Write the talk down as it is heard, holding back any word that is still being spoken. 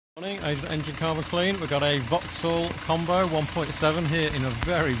Morning, engine carbon clean. We've got a Vauxhall Combo 1.7 here in a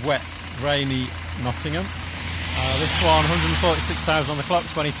very wet, rainy Nottingham. This one, 146,000 on the clock,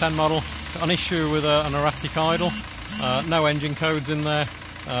 2010 model. Got an issue with an erratic idle. No engine codes in there.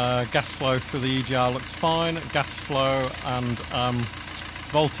 Gas flow through the EGR looks fine. Gas flow and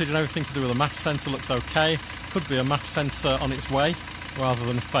voltage and everything to do with the MAF sensor looks okay. Could be a MAF sensor on its way rather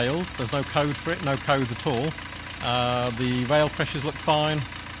than failed. There's no code for it, no codes at all. The rail pressures look fine.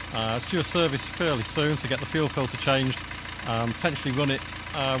 It's due a service fairly soon to get the fuel filter changed, potentially run it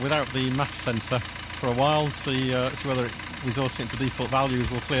without the MAF sensor for a while, see whether it resorting to default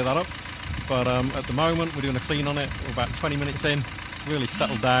values will clear that up. But at the moment we're doing a clean on it. We're about 20 minutes in. It's really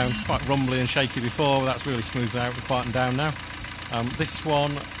settled down. It's quite rumbly and shaky before, but that's really smoothed out and quietened down now. This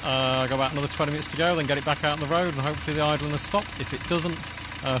one, got about another 20 minutes to go, then get it back out on the road and hopefully the idling will stop. If it doesn't,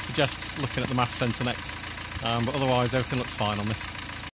 suggest looking at the MAF sensor next. But otherwise everything looks fine on this.